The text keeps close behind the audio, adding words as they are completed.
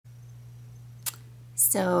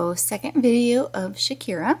So, second video of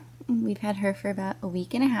Shakira. We've had her for about a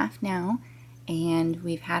week and a half now, and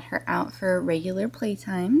we've had her out for regular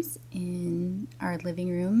playtimes in our living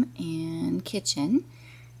room and kitchen.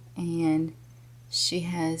 And she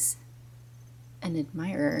has an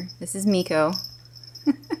admirer. This is Miko.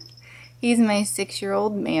 He's my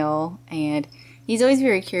 6-year-old male, and he's always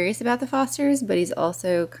very curious about the Fosters, but he's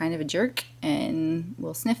also kind of a jerk and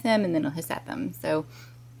will sniff them and then he'll hiss at them. So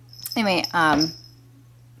anyway,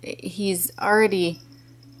 he's already,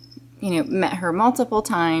 met her multiple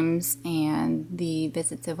times, and the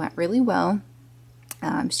visits have went really well.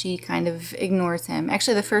 She kind of ignores him.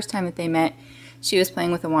 Actually, the first time that they met, she was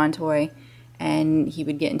playing with a wand toy, and he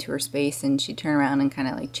would get into her space, and she'd turn around and kind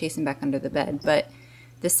of like chase him back under the bed. But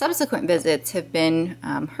the subsequent visits have been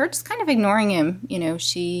her just kind of ignoring him.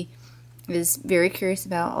 She is very curious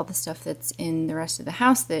about all the stuff that's in the rest of the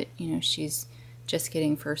house that, she's just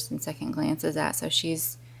getting first and second glances at. So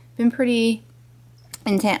she's been pretty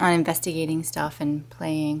intent on investigating stuff and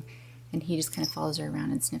playing, and he just kind of follows her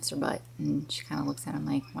around and sniffs her butt, and she kind of looks at him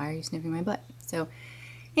like, why are you sniffing my butt? So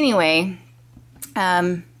anyway,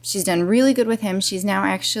 she's done really good with him. She's now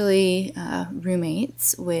actually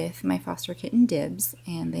roommates with my foster kitten Dibs,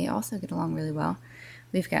 and they also get along really well.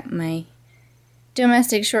 We've got my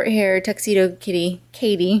domestic short-haired tuxedo kitty,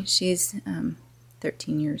 Katie. She's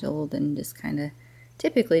 13 years old and just kind of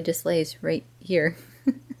typically just lays right here.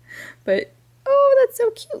 But, oh, that's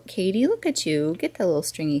so cute, Katie. Look at you. Get the little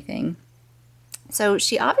stringy thing. So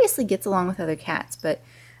she obviously gets along with other cats, but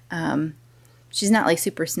she's not like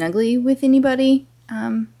super snuggly with anybody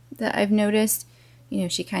that I've noticed.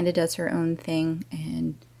 She kind of does her own thing,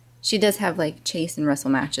 and she does have like chase and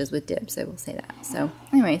wrestle matches with Dibs, I will say that. So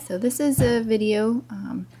anyway, so this is a video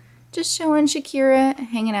just showing Shakira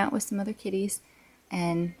hanging out with some other kitties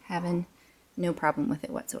and having no problem with it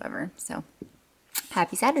whatsoever. So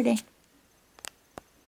happy Saturday.